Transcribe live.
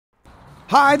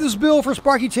Hi, this is Bill for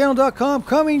SparkyChannel.com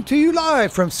coming to you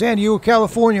live from San Diego,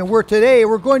 California, where today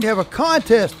we're going to have a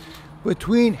contest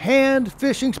between hand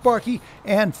fishing Sparky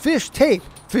and fish tape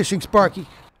fishing Sparky.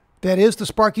 That is, the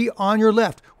Sparky on your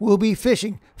left will be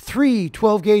fishing 3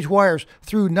 12-gauge wires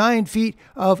through 9 feet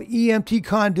of EMT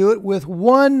conduit with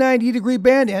one 90-degree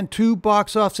bend and 2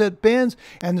 box offset bends,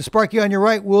 and the Sparky on your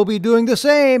right will be doing the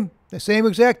same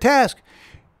exact task,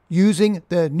 using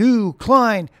the new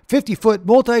Klein 50-foot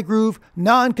multi-groove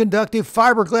non-conductive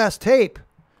fiberglass tape.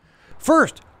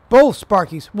 First, both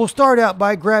Sparkies will start out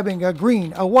by grabbing a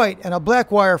green, a white, and a black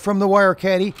wire from the wire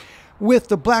caddy, with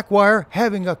the black wire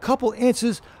having a couple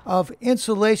inches of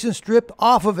insulation stripped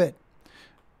off of it.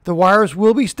 The wires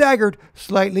will be staggered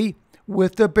slightly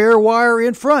with the bare wire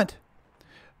in front.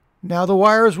 Now the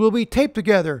wires will be taped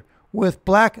together with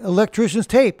black electrician's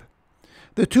tape.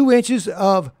 The 2 inches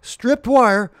of stripped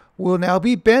wire will now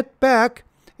be bent back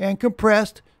and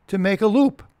compressed to make a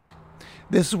loop.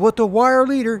 This is what the wire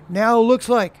leader now looks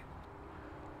like.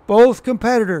 Both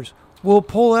competitors will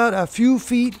pull out a few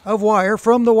feet of wire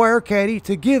from the wire caddy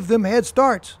to give them head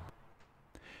starts.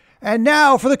 And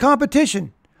now for the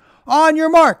competition. On your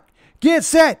mark, get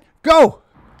set, go!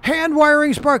 Hand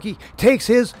wiring Sparky takes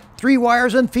his 3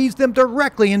 wires and feeds them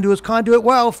directly into his conduit,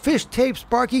 while fish tape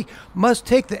Sparky must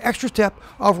take the extra step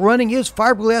of running his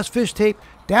fiberglass fish tape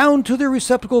down to the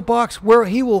receptacle box, where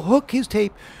he will hook his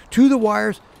tape to the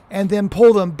wires and then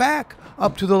pull them back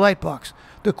up to the light box.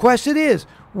 The question is,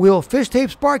 will fish tape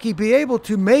Sparky be able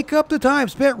to make up the time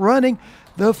spent running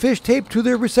the fish tape to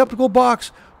the receptacle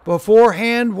box before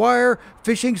hand wire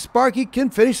fishing Sparky can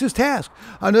finish his task?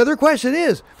 Another question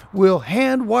is, will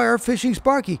hand wire fishing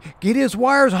Sparky get his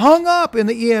wires hung up in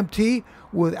the EMT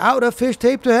without a fish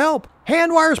tape to help?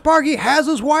 Hand wire Sparky has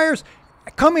his wires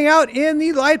coming out in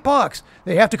the light box.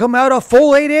 They have to come out a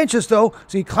full 8 inches though,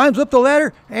 so he climbs up the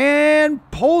ladder and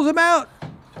pulls them out.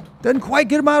 Doesn't quite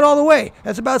get them out all the way.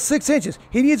 That's about 6 inches.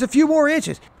 He needs a few more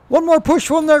inches. One more push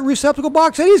from the receptacle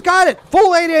box and he's got it.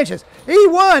 Full 8 inches. He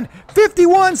won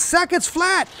 51 seconds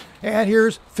flat. And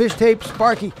here's fish tape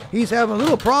Sparky. He's having a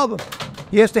little problem.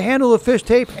 He has to handle the fish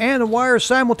tape and the wires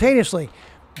simultaneously.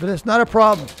 But it's not a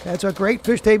problem. That's a great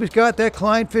fish tape he's got, that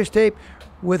Klein fish tape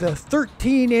with a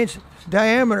 13-inch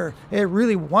diameter. It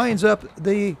really winds up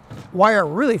the wire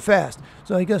really fast.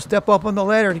 So he's going to step up on the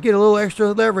ladder to get a little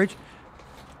extra leverage.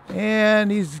 And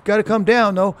he's got to come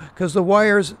down though, because the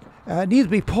wires need to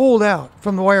be pulled out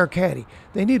from the wire caddy.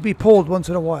 They need to be pulled once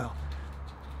in a while.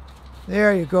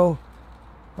 There you go.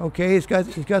 Okay, he's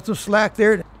got some slack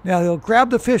there. Now he'll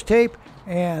grab the fish tape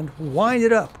and wind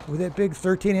it up with that big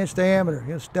 13-inch diameter.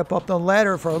 He'll step up the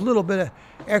ladder for a little bit of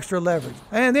extra leverage.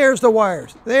 And there's the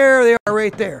wires. There they are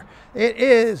right there. It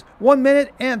is 1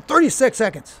 minute and 36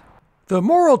 seconds. The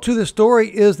moral to the story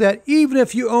is that even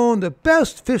if you own the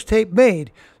best fish tape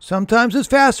made, sometimes it's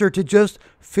faster to just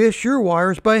fish your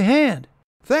wires by hand.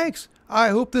 Thanks. I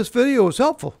hope this video was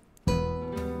helpful.